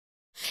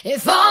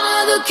If all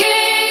of the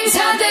kings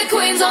had their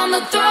queens on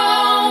the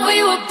throne,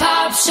 we would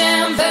pop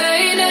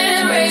champagne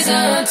and raise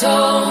a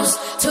toast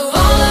to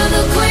all of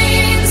the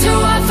queens who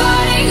are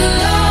fighting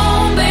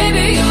alone.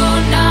 Baby,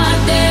 you're not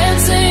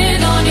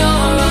dancing on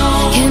your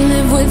own. Can't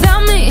live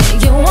without me,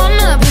 you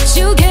wanna, but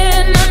you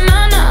can't,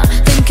 nah.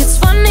 Think it's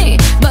funny,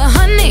 but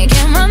honey,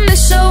 can't run the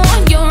show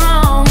on your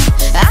own.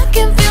 I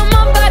can feel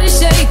my body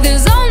shake,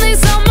 there's only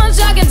so much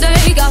I can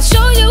take. I'll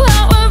show you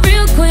how a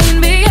real queen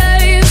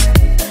behaves.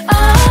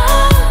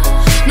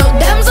 No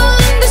damsel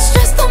in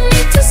distress, don't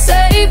need to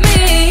save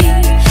me.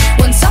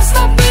 Once I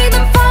stop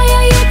breathing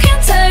fire, you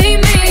can't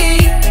tame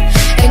me.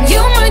 And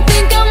you might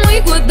think I'm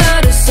weak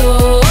without a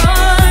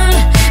sword,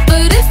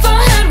 but if I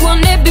had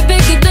one, it'd be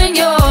bigger than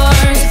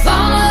yours. If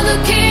all of the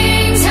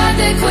kings had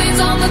their queens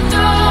on the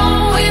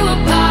throne, we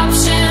would pop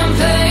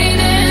champagne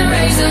and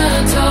raise a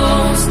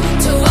toast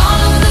to all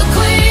of the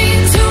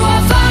queens who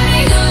are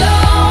fighting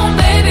alone.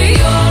 Baby,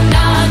 you're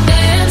not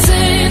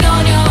dancing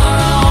on your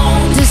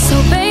own.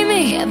 Disobey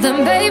me, then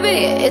baby,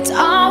 it's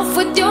off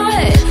with your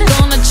head.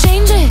 Gonna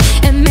change it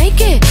and make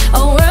it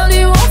a world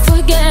you won't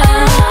forget.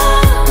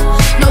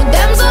 No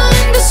damsel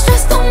in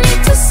distress, don't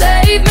need to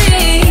save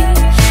me.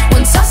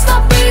 Once I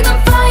stop breathing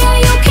fire,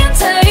 you can't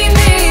tame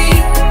me.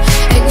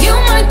 And you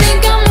might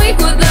think I'm weak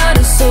without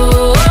a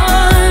sword,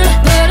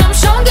 but I'm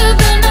stronger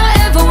than I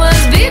ever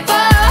was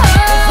before.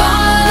 If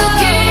all of the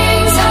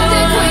kings had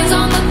their queens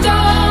on the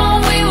throne,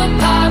 we would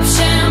pop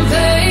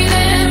champagne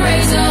and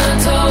raise a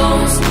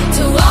toast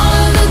to all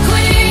of the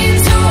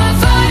queens who are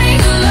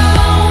fighting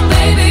alone.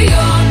 Baby,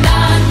 you're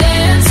not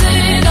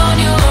dancing on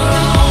your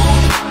own.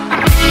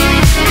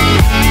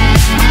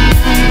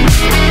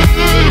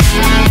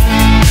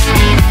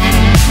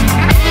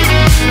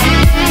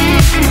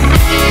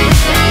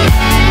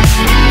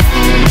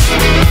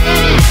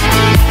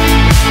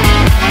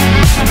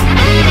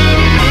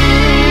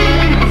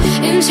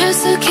 In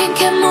chess, the king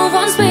can move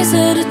one space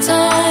at a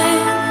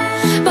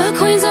time, but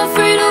queens are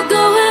free to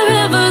go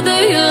wherever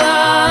they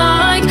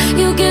like.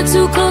 You get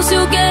too close,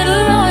 you'll get a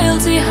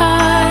royalty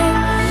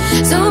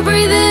high, so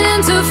breathe it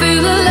in to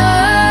feel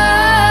alive.